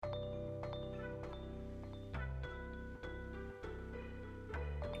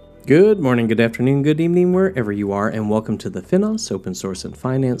Good morning, good afternoon, good evening, wherever you are, and welcome to the Finos Open Source and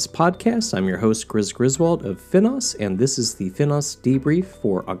Finance Podcast. I'm your host, Grizz Griswold of Finos, and this is the Finos Debrief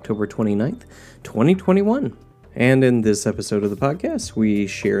for October 29th, 2021. And in this episode of the podcast, we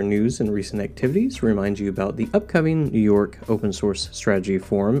share news and recent activities, remind you about the upcoming New York Open Source Strategy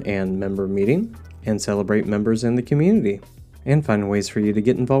Forum and member meeting, and celebrate members in the community, and find ways for you to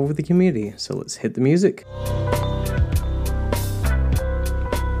get involved with the community. So let's hit the music.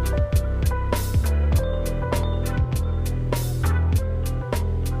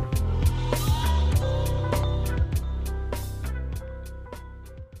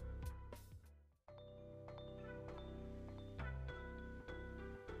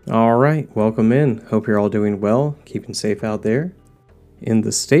 All right, welcome in. Hope you're all doing well, keeping safe out there. In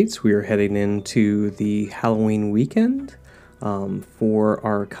the States, we are heading into the Halloween weekend. For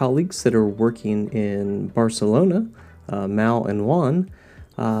our colleagues that are working in Barcelona, Mal and Juan,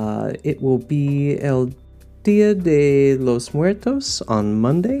 it will be El Dia de los Muertos on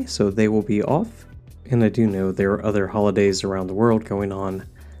Monday, so they will be off. And I do know there are other holidays around the world going on.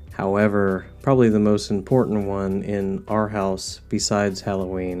 However, probably the most important one in our house, besides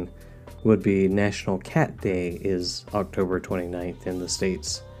Halloween, would be National Cat Day is October 29th in the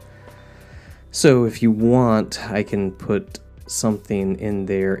States. So if you want, I can put something in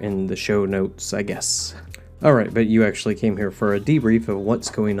there in the show notes, I guess. Alright, but you actually came here for a debrief of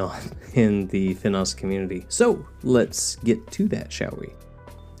what's going on in the Finos community. So let's get to that, shall we?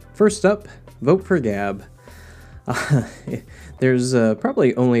 First up, vote for Gab. There's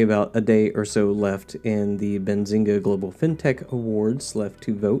probably only about a day or so left in the Benzinga Global FinTech Awards left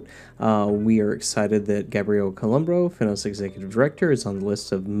to vote. We are excited that Gabriel Columbro, Finos Executive Director, is on the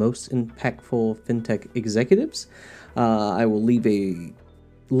list of most impactful FinTech executives. I will leave a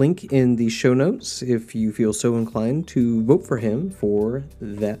link in the show notes if you feel so inclined to vote for him for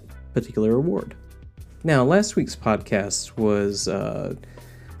that particular award. Now, last week's podcast was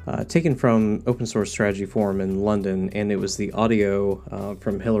taken from Open Source Strategy Forum in London, and it was the audio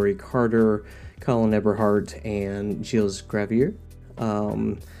from Hillary Carter, Colin Eberhardt, and Gilles Gravier,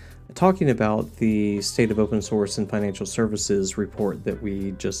 talking about the State of Open Source and Financial Services report that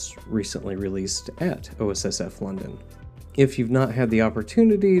we just recently released at OSSF London. If you've not had the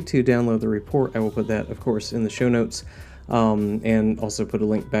opportunity to download the report, I will put that, of course, in the show notes, and also put a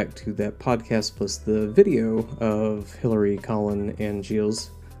link back to that podcast plus the video of Hillary, Colin, and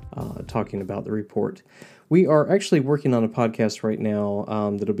Gilles talking about the report. We are actually working on a podcast right now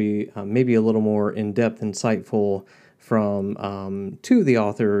that'll be maybe a little more in-depth, insightful from two of the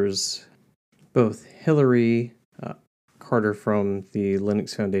authors, both Hillary Carter from the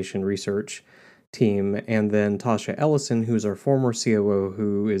Linux Foundation research team, and then Tasha Ellison, who's our former COO,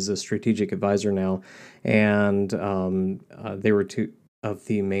 who is a strategic advisor now, and they were two of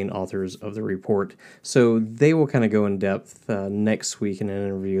the main authors of the report. So they will kind of go in depth next week in an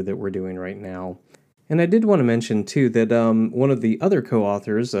interview that we're doing right now. And I did want to mention, too, that one of the other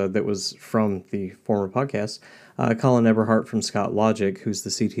co-authors that was from the former podcast, Colin Eberhardt from Scott Logic, who's the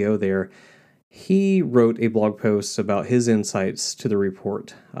CTO there, he wrote a blog post about his insights to the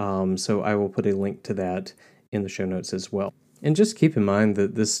report. So I will put a link to that in the show notes as well. And just keep in mind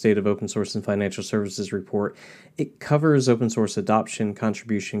that this State of Open Source and Financial Services report, it covers open source adoption,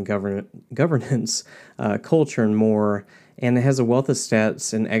 contribution, governance, culture, and more, and it has a wealth of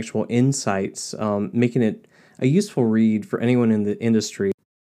stats and actual insights, making it a useful read for anyone in the industry.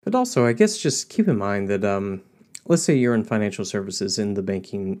 But also, I guess just keep in mind that, let's say you're in financial services in the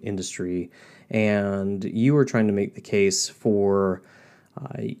banking industry, and you are trying to make the case for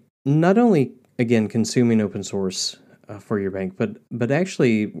not only, again, consuming open source for your bank, but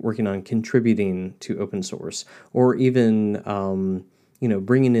actually working on contributing to open source, or even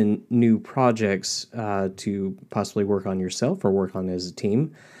bringing in new projects to possibly work on yourself or work on as a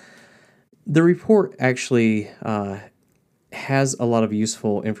team. The report actually has a lot of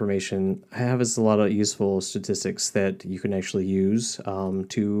useful information, has a lot of useful statistics that you can actually use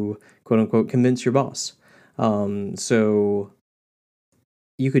to quote unquote convince your boss. So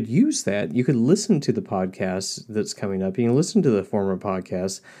you could use that. You could listen to the podcast that's coming up. You can listen to the former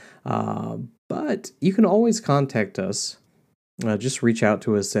podcast, but you can always contact us. Just reach out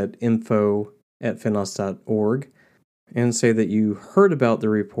to us at info@finos.org and say that you heard about the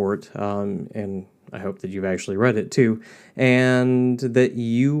report, and I hope that you've actually read it too, and that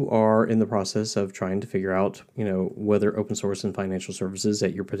you are in the process of trying to figure out, whether open source and financial services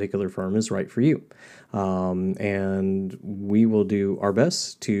at your particular firm is right for you. And we will do our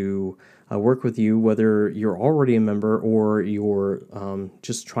best to work with you, whether you're already a member or you're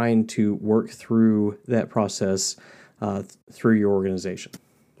just trying to work through that process through your organization.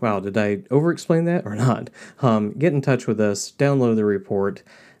 Wow, did I over-explain that or not? Get in touch with us, download the report.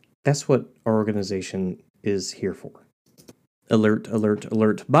 That's what our organization is here for. Alert, alert,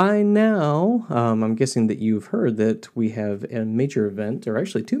 alert. By now, I'm guessing that you've heard that we have a major event, or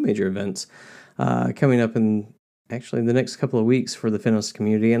actually two major events, coming up in actually the next couple of weeks for the Finos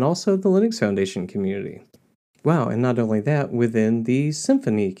community and also the Linux Foundation community. Wow, and not only that, within the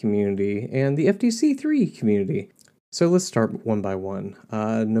Symfony community and the FTC3 community. So let's start one by one.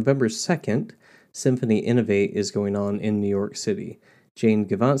 November 2nd, Symfony Innovate is going on in New York City. Jane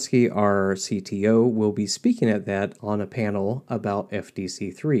Gavansky, our CTO, will be speaking at that on a panel about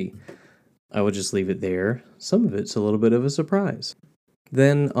FTC3. I will just leave it there. Some of it's a little bit of a surprise.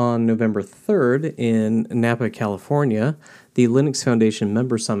 Then on November 3rd in Napa, California, the Linux Foundation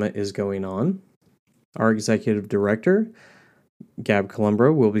Member Summit is going on. Our executive director, Gab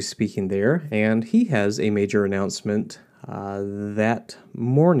Columbro, will be speaking there, and he has a major announcement that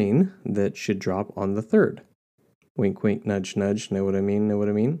morning that should drop on the 3rd. Wink, wink, nudge, nudge. Know what I mean? Know what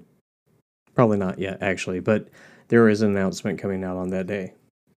I mean? Probably not yet, actually, but there is an announcement coming out on that day.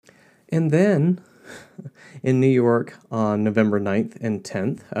 And then in New York on November 9th and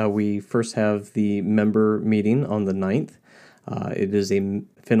 10th, we first have the member meeting on the 9th. It is a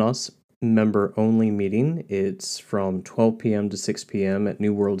Finos member-only meeting. It's from 12 p.m. to 6 p.m. at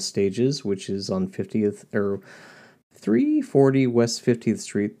New World Stages, which is on 340 West 50th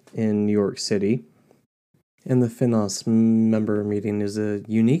Street in New York City. And the Finos member meeting is a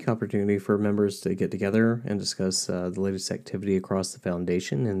unique opportunity for members to get together and discuss the latest activity across the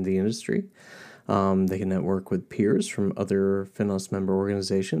foundation and the industry. They can network with peers from other Finos member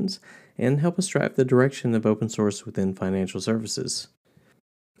organizations and help us drive the direction of open source within financial services.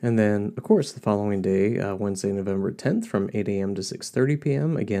 And then, of course, the following day, Wednesday, November 10th, from 8 a.m. to 6:30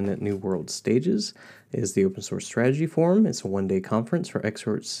 p.m., again at New World Stages, is the Open Source Strategy Forum. It's a one-day conference for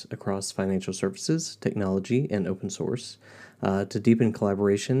experts across financial services, technology, and open source to deepen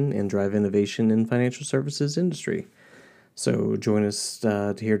collaboration and drive innovation in financial services industry. So join us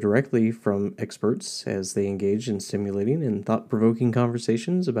to hear directly from experts as they engage in stimulating and thought-provoking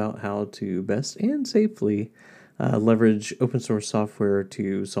conversations about how to best and safely leverage open source software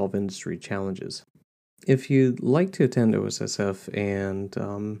to solve industry challenges. If you'd like to attend OSSF and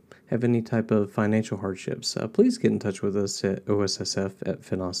have any type of financial hardships, please get in touch with us at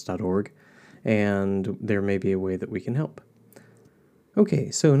ossf@finos.org, and there may be a way that we can help.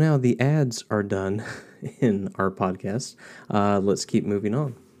 Okay, so now the ads are done in our podcast. Let's keep moving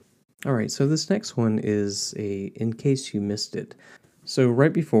on. All right, so this next one is in case you missed it. So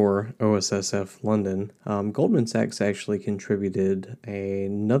right before OSSF London, Goldman Sachs actually contributed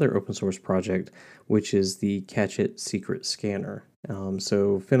another open source project, which is the Catch-It Secret Scanner.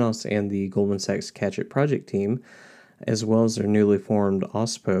 So Finos and the Goldman Sachs Catch-It project team, as well as their newly formed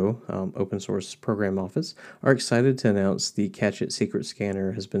OSPO, Open Source Program Office, are excited to announce the Catch-It Secret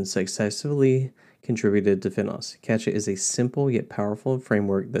Scanner has been successfully contributed to Finos. Catch-It is a simple yet powerful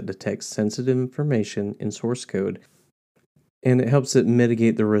framework that detects sensitive information in source code, and it helps it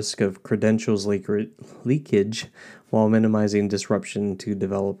mitigate the risk of credentials leakage while minimizing disruption to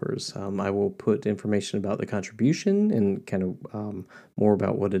developers. I will put information about the contribution and kind of more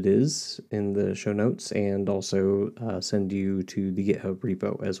about what it is in the show notes, and also send you to the GitHub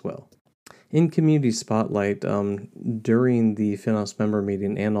repo as well. In Community Spotlight, during the Finos member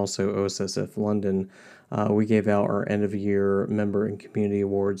meeting and also OSSF London, we gave out our end-of-year member and community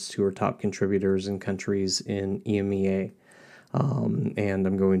awards to our top contributors in countries in EMEA. And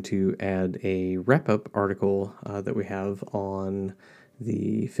I'm going to add a wrap-up article that we have on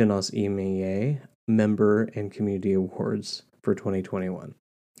the Finos EMEA Member and Community Awards for 2021.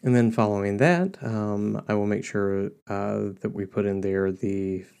 And then following that, I will make sure that we put in there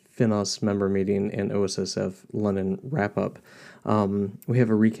the Finos member meeting and OSSF London wrap-up. We have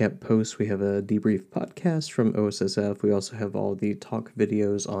a recap post. We have a debrief podcast from OSSF. We also have all the talk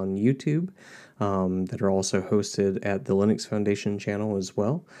videos on YouTube that are also hosted at the Linux Foundation channel as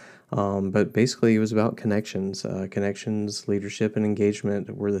well. But basically, it was about connections. Connections, leadership, and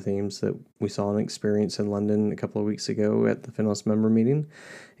engagement were the themes that we saw and experienced in London a couple of weeks ago at the Finos member meeting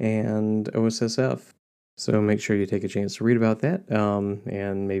and OSSF. So make sure you take a chance to read about that,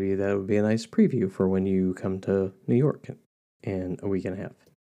 and maybe that would be a nice preview for when you come to New York in a week and a half.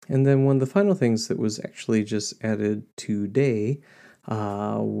 And then one of the final things that was actually just added today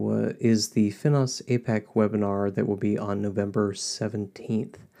is the Finos APAC webinar that will be on November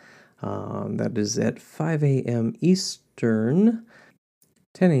 17th. That is at 5 a.m. Eastern.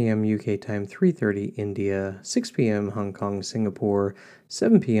 10 a.m. UK time, 3:30 India, 6 p.m. Hong Kong, Singapore,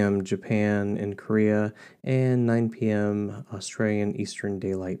 7 p.m. Japan and Korea, and 9 p.m. Australian Eastern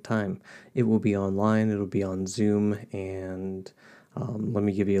Daylight Time. It will be online, it'll be on Zoom, and let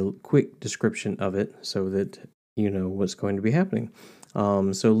me give you a quick description of it so that you know what's going to be happening.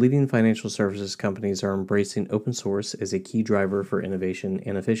 So leading financial services companies are embracing open source as a key driver for innovation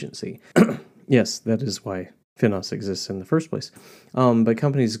and efficiency. Yes, that is why Finos exists in the first place. But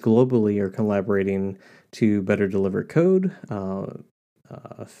companies globally are collaborating to better deliver code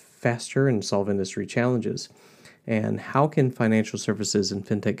faster and solve industry challenges. And how can financial services and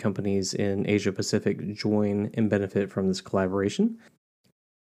fintech companies in Asia Pacific join and benefit from this collaboration?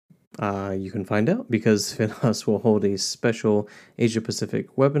 You can find out because Finos will hold a special Asia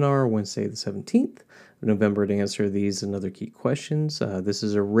Pacific webinar Wednesday the 17th of November to answer these and other key questions. This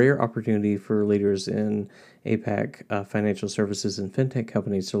is a rare opportunity for leaders in APAC financial services and fintech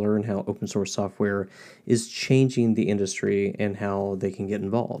companies to learn how open source software is changing the industry and how they can get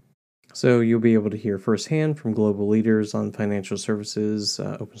involved. So you'll be able to hear firsthand from global leaders on financial services,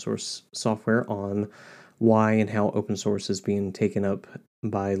 open source software, on why and how open source is being taken up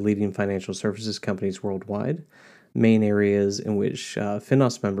by leading financial services companies worldwide, main areas in which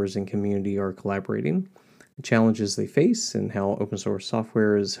Finos members and community are collaborating, challenges they face and how open source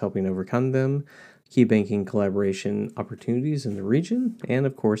software is helping overcome them, key banking collaboration opportunities in the region, and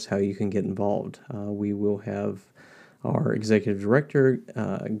of course how you can get involved. We will have our executive director,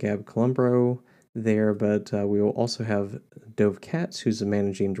 Gab Columbro, there, but we will also have Dove Katz, who's the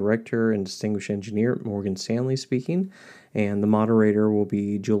managing director and distinguished engineer at Morgan Stanley, speaking, and the moderator will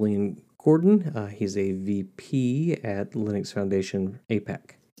be Julian Gordon. He's a VP at Linux Foundation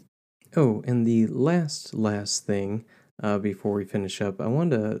APAC. Oh, and the last thing before we finish up, I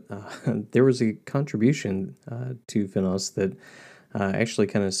wanted to, there was a contribution to Finos that actually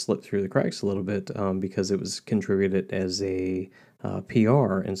kind of slipped through the cracks a little bit because it was contributed as a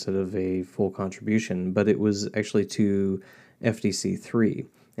PR instead of a full contribution, but it was actually to FDC3,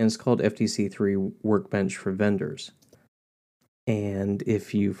 and it's called FDC3 Workbench for Vendors. And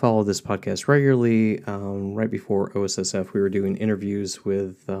if you follow this podcast regularly, right before OSSF, we were doing interviews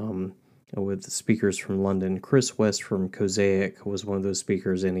with speakers from London. Chris West from Cosaic was one of those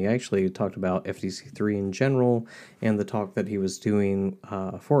speakers, and he actually talked about FDC3 in general and the talk that he was doing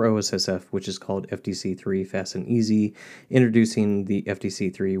for OSSF, which is called FDC3 Fast and Easy, introducing the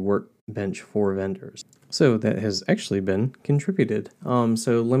FDC3 Workbench for Vendors. So that has actually been contributed.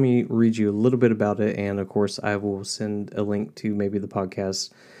 So let me read you a little bit about it, and of course I will send a link to maybe the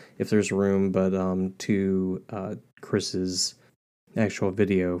podcast if there's room, but to Chris's actual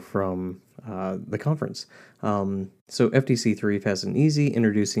video from the conference. So FDC3 Fast and Easy,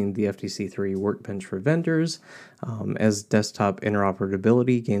 introducing the FDC3 Workbench for Vendors. As desktop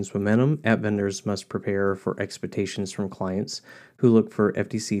interoperability gains momentum, app vendors must prepare for expectations from clients who look for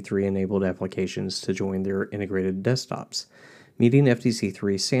FDC3 enabled applications to join their integrated desktops. Meeting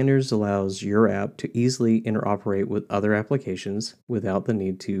FDC3 standards allows your app to easily interoperate with other applications without the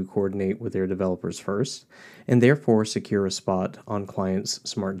need to coordinate with their developers first, and therefore secure a spot on clients'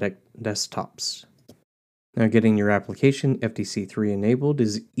 smart desktops. Now, getting your application FDC3 enabled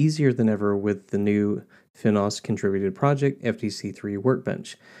is easier than ever with the new Finos contributed project, FDC3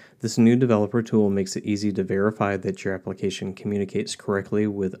 Workbench. This new developer tool makes it easy to verify that your application communicates correctly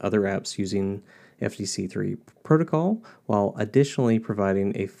with other apps using FDC3 protocol, while additionally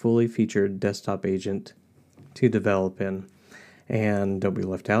providing a fully featured desktop agent to develop in. And don't be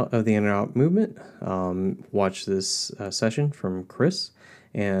left out of the interop movement. Watch this session from Chris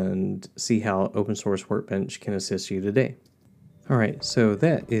and see how Open Source Workbench can assist you today. All right, so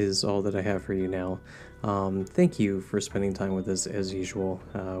that is all that I have for you now. Thank you for spending time with us as usual.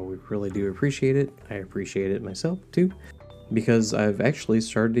 We really do appreciate it. I appreciate it myself too, because I've actually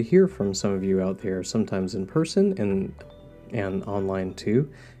started to hear from some of you out there, sometimes in person and online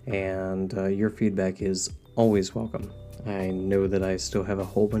too, and your feedback is always welcome. I know that I still have a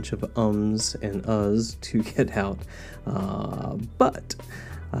whole bunch of ums and uhs to get out, but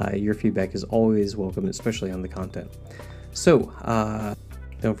your feedback is always welcome, especially on the content. So,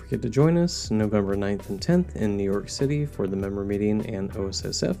 don't forget to join us November 9th and 10th in New York City for the member meeting and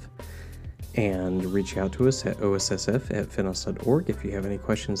OSSF. And reach out to us at ossf@finos.org if you have any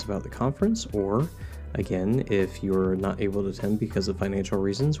questions about the conference, or, again, if you're not able to attend because of financial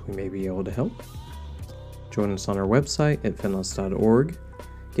reasons, we may be able to help. Join us on our website at finos.org.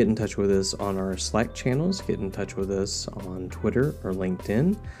 Get in touch with us on our Slack channels. Get in touch with us on Twitter or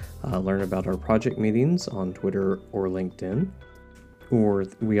LinkedIn. Learn about our project meetings on Twitter or LinkedIn. Or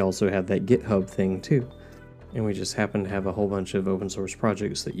we also have that GitHub thing too. And we just happen to have a whole bunch of open source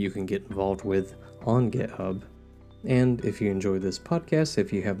projects that you can get involved with on GitHub. And if you enjoy this podcast,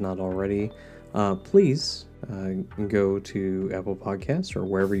 if you have not already, please go to Apple Podcasts or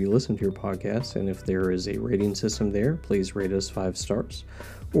wherever you listen to your podcasts. And if there is a rating system there, please rate us 5 stars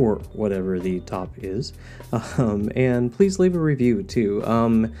or whatever the top is. And please leave a review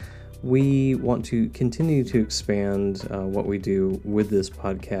too. We want to continue to expand what we do with this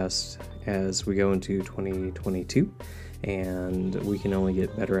podcast as we go into 2022, and we can only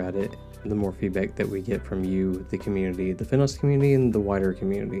get better at it the more feedback that we get from you, the community, the Finos community, and the wider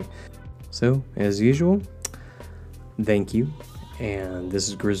community. So, as usual, thank you, and this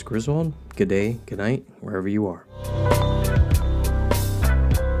is Grizz Griswold. Good day, good night, wherever you are.